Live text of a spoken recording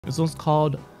This one's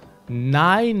called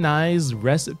Nainai's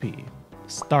recipe.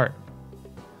 Start.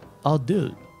 Oh,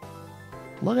 dude.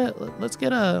 Let's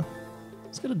get a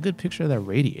good picture of that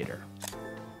radiator.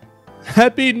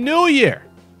 Happy New Year!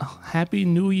 Oh, Happy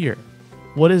New Year.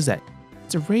 What is that?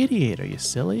 It's a radiator, you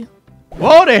silly.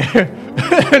 Whoa there!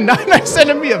 Nainai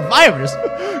sending me a virus.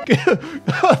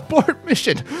 Abort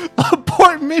mission.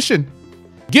 Abort mission.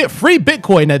 Get free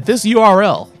Bitcoin at this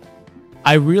URL.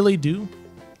 I really do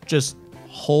just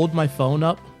hold my phone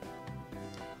up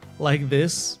like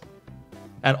this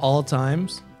at all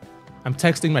times. I'm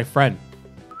texting my friend.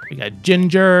 We got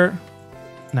Ginger.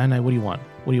 Nainai, what do you want?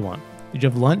 What do you want? Did you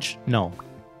have lunch? No.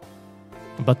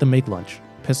 I'm about to make lunch.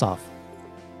 Piss off.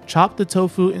 Chop the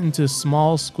tofu into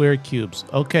small square cubes.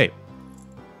 Okay.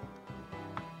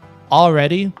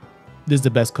 Already, this is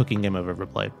the best cooking game I've ever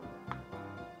played.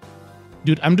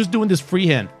 Dude, I'm just doing this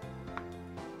freehand.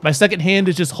 My second hand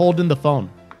is just holding the phone.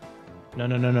 No.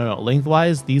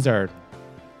 Lengthwise, these are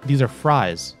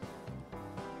fries.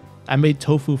 I made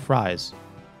tofu fries.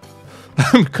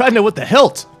 I'm cutting it with the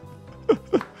hilt.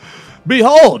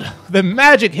 Behold, the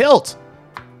magic hilt.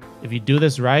 If you do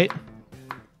this right,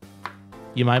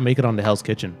 you might make it on the Hell's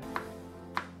Kitchen.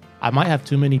 I might have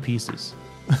too many pieces.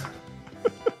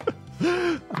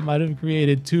 I might have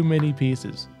created too many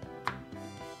pieces.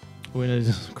 We're gonna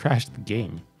just crash the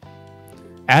game.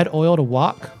 Add oil to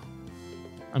wok.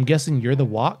 I'm guessing you're the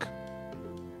wok.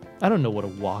 I don't know what a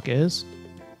wok is.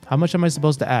 How much am I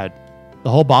supposed to add? The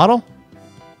whole bottle?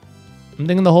 I'm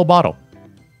thinking the whole bottle.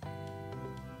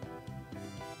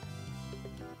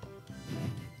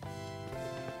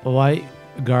 White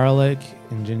garlic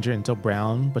and ginger until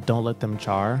brown, but don't let them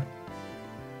char.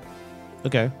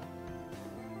 Okay.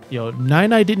 Yo,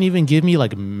 Nainai didn't even give me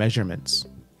like measurements.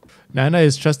 Nainai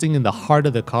is trusting in the heart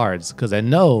of the cards because I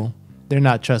know they're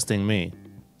not trusting me.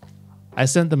 I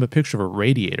sent them a picture of a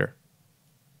radiator.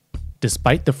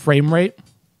 Despite the frame rate,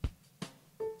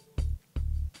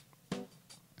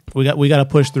 we got to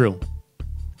push through.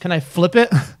 Can I flip it?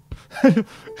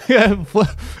 Yeah,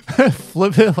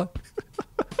 flip it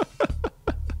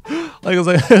like it's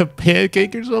like a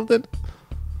pancake or something.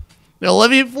 Now let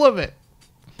me flip it.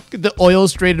 Get the oil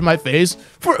straight in my face.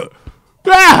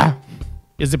 Ah!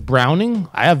 Is it browning?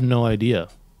 I have no idea.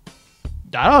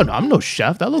 I don't know. I'm no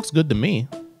chef. That looks good to me.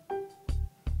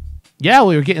 Yeah,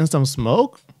 we were getting some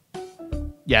smoke.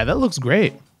 Yeah, that looks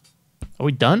great. Are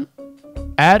we done?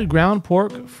 Add ground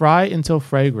pork, fry until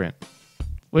fragrant.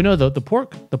 Wait, no, the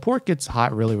pork gets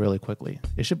hot really, really quickly.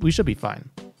 We should be fine.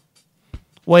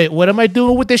 Wait, what am I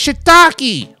doing with the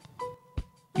shiitake?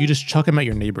 You just chuck them at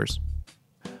your neighbors.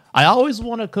 I always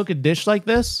want to cook a dish like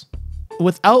this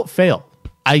without fail.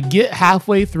 I get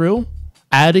halfway through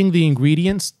adding the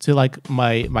ingredients to like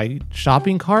my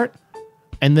shopping cart,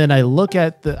 and then I look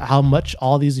at how much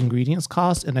all these ingredients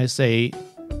cost, and I say,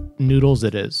 noodles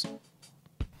it is.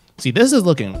 See, this is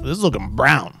looking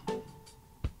brown.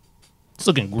 It's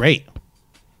looking great.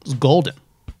 It's golden.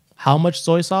 How much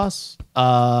soy sauce?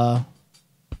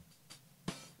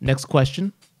 Next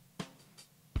question.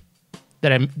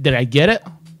 Did I get it?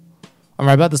 Am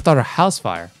I about to start a house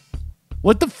fire?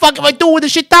 What the fuck am I doing with the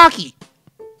shiitake?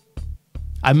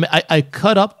 I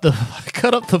cut up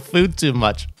the food too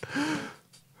much.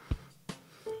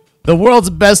 The world's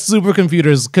best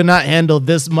supercomputers could not handle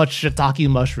this much shiitake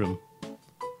mushroom.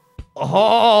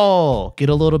 Oh, get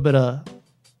a little bit of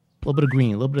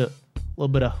green, a little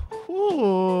bit of.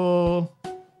 Ooh.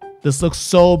 This looks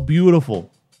so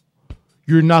beautiful.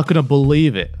 You're not gonna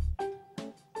believe it.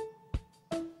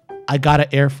 I got an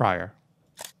air fryer.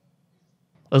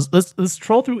 Let's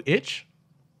troll through itch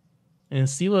and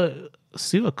see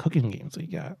what cooking games we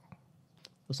got.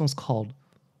 This one's called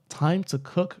Time to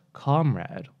Cook,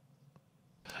 Comrade.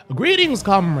 Greetings,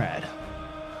 comrade.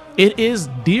 It is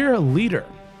dear leader.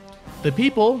 The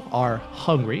people are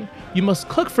hungry. You must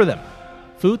cook for them.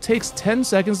 Food takes 10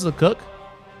 seconds to cook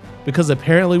because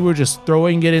apparently we're just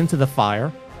throwing it into the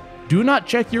fire. Do not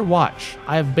check your watch.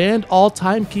 I have banned all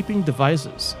timekeeping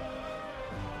devices.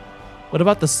 What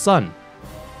about the sun?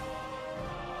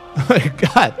 Oh my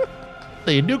god.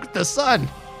 They nuked the sun.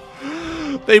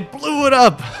 They blew it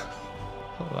up.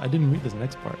 Oh, I didn't read this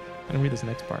next part.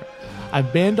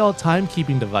 I've banned all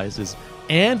timekeeping devices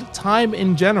and time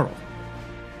in general.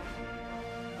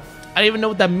 I don't even know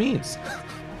what that means.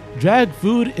 Drag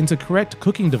food into correct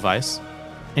cooking device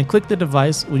and click the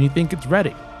device when you think it's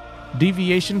ready.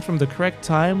 Deviation from the correct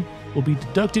time will be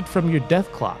deducted from your death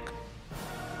clock.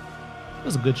 That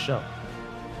was a good show.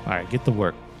 All right, get to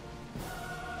work.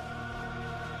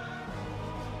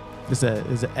 Is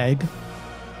an egg?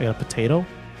 I got a potato.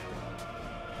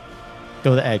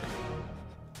 Go with the egg.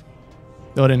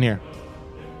 Throw it in here.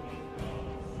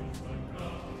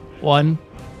 1,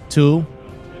 2,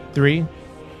 3,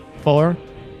 4,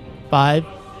 5,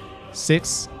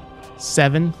 6,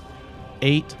 7,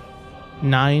 8,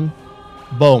 9.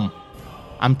 Boom.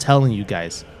 I'm telling you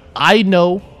guys. I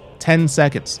know 10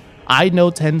 seconds. I know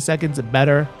 10 seconds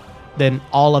better than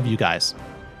all of you guys.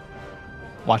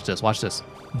 Watch this. Watch this.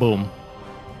 Boom.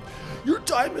 Your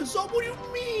time is up. What do you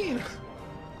mean?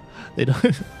 They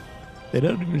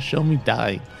don't even show me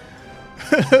dying.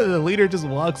 The leader just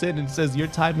walks in and says, your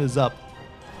time is up.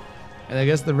 And I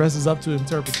guess the rest is up to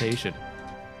interpretation.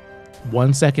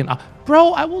 1 second off.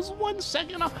 Bro, I was 1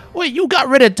 second off. Wait, you got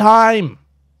rid of time.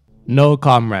 No,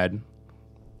 comrade.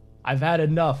 I've had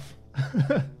enough.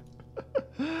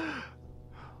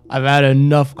 I've had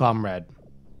enough, comrade.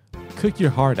 Cook your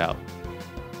heart out.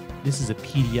 This is a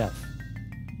PDF.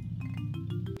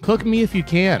 Cook me if you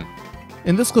can.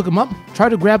 In this cook 'em up, try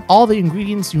to grab all the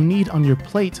ingredients you need on your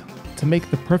plate to make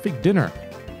the perfect dinner.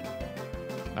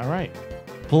 All right,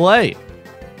 play.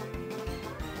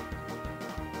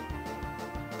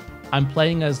 I'm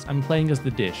playing as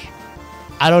the dish.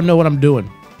 I don't know what I'm doing.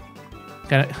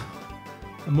 Can I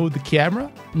move the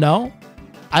camera? No,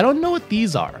 I don't know what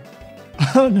these are.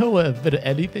 I don't know what a bit of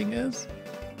anything is.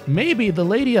 Maybe the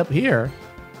lady up here,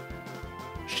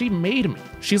 she made me.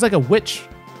 She's like a witch,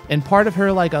 and part of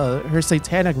her her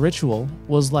satanic ritual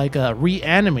was like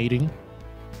reanimating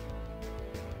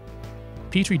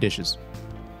petri dishes.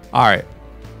 All right,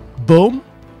 boom.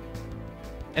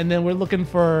 And then we're looking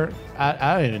for,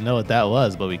 I don't even know what that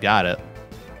was, but we got it.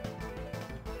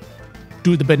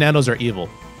 Dude, the bananas are evil.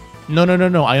 No,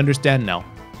 I understand now.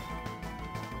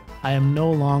 I am no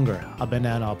longer a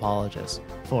banana apologist.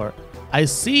 For I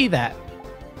see that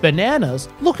bananas,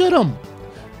 look at them.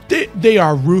 They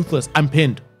are ruthless. I'm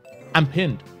pinned. I'm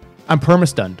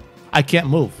perma-stunned. I can't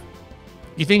move.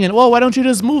 You're thinking, well, why don't you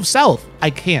just move south? I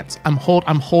can't. I'm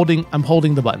holding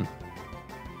the button.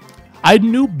 I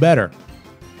knew better.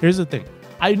 Here's the thing.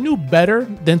 I knew better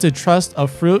than to trust a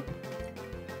fruit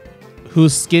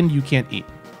whose skin you can't eat.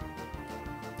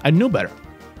 I knew better.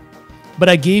 But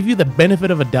I gave you the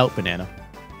benefit of a doubt, banana.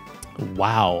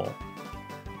 Wow.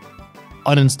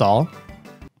 Uninstall.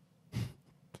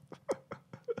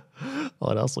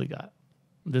 What else we got?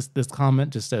 This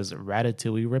comment just says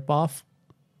Ratatouille ripoff.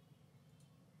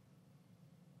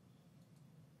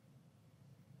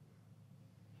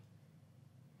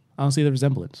 I don't see the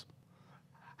resemblance.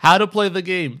 How to play the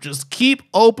game. Just keep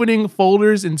opening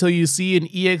folders until you see an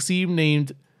exe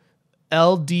named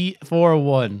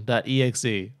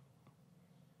ld401.exe.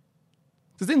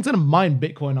 This thing's gonna mine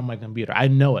Bitcoin on my computer. I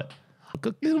know it.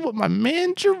 Cooking with my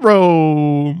man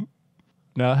Jerome.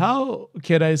 Now, how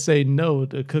can I say no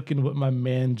to cooking with my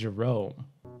man Jerome?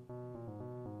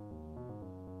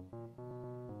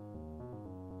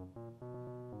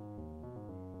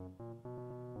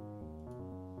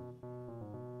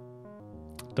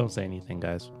 Don't say anything,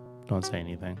 guys. Don't say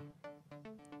anything.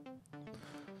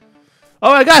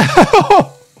 Oh my God!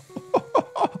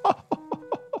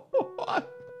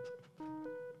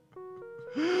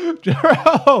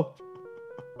 Jerome!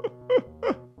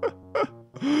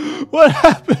 What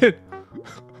happened?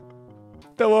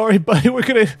 Don't worry, buddy. We're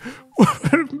gonna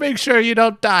make sure you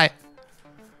don't die.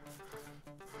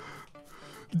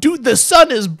 Dude, the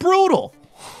sun is brutal.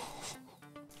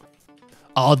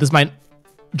 Oh, this might...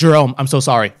 Jerome, I'm so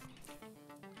sorry.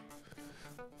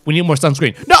 We need more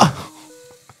sunscreen. No!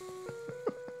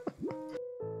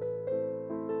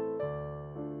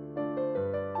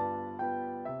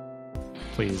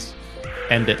 Please.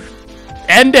 End it.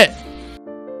 End it!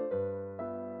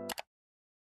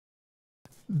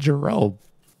 Jerome.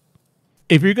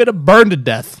 If you're gonna burn to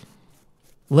death,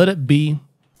 let it be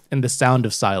in the sound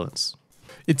of silence.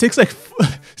 It takes like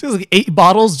 8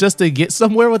 bottles just to get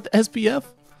somewhere with the SPF.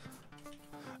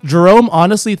 Jerome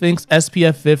honestly thinks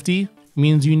SPF 50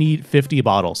 means you need 50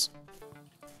 bottles.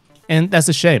 And that's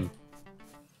a shame.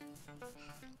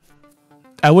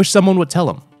 I wish someone would tell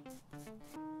him.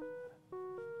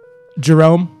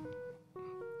 Jerome,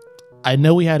 I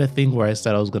know we had a thing where I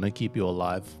said I was going to keep you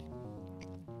alive.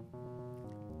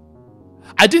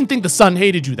 I didn't think the sun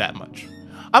hated you that much.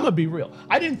 I'm going to be real.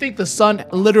 I didn't think the sun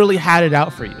literally had it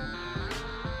out for you.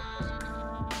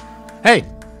 Hey,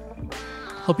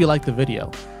 hope you liked the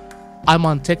video. I'm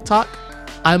on TikTok.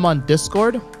 I'm on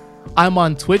Discord. I'm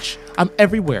on Twitch. I'm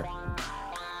everywhere.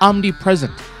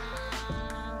 Omnipresent.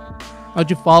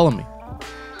 How'd you follow me?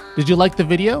 Did you like the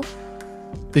video?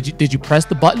 Did you press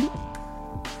the button?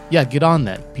 Yeah, get on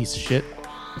that, piece of shit.